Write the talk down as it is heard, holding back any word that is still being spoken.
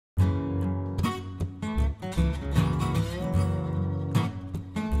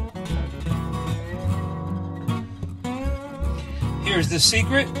Here's the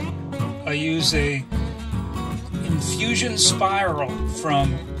secret. I use a infusion spiral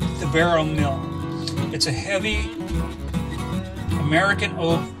from the Barrel Mill. It's a heavy American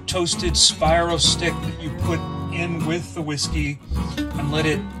oak toasted spiral stick that you put in with the whiskey and let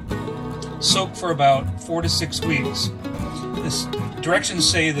it soak for about 4 to 6 weeks. This directions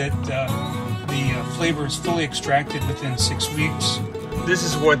say that the flavor is fully extracted within 6 weeks. This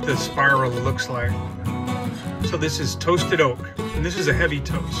is what the spiral looks like. So this is toasted oak, and this is a heavy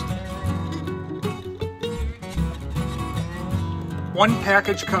toast. One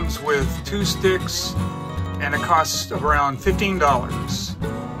package comes with 2 sticks, and it costs around $15.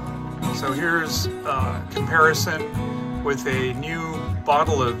 So here's a comparison with a new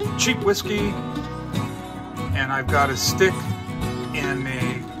bottle of cheap whiskey, and I've got a stick in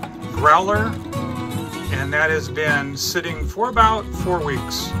a growler, and that has been sitting for about 4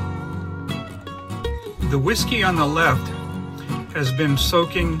 weeks. The whiskey on the left has been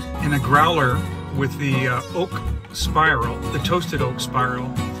soaking in a growler with the oak spiral, the toasted oak spiral,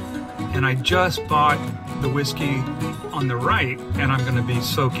 and I just bought the whiskey on the right, and I'm going to be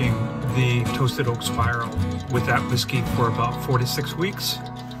soaking the toasted oak spiral with that whiskey for about 4 to 6 weeks.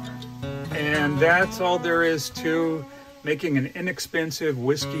 And that's all there is to making an inexpensive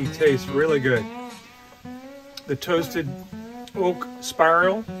whiskey taste really good. The toasted oak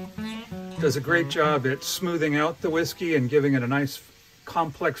spiral does a great job at smoothing out the whiskey and giving it a nice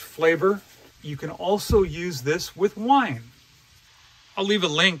complex flavor. You can also use this with wine. I'll leave a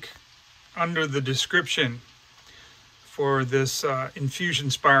link under the description for this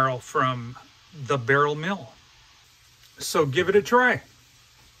infusion spiral from the Barrel Mill. So give it a try.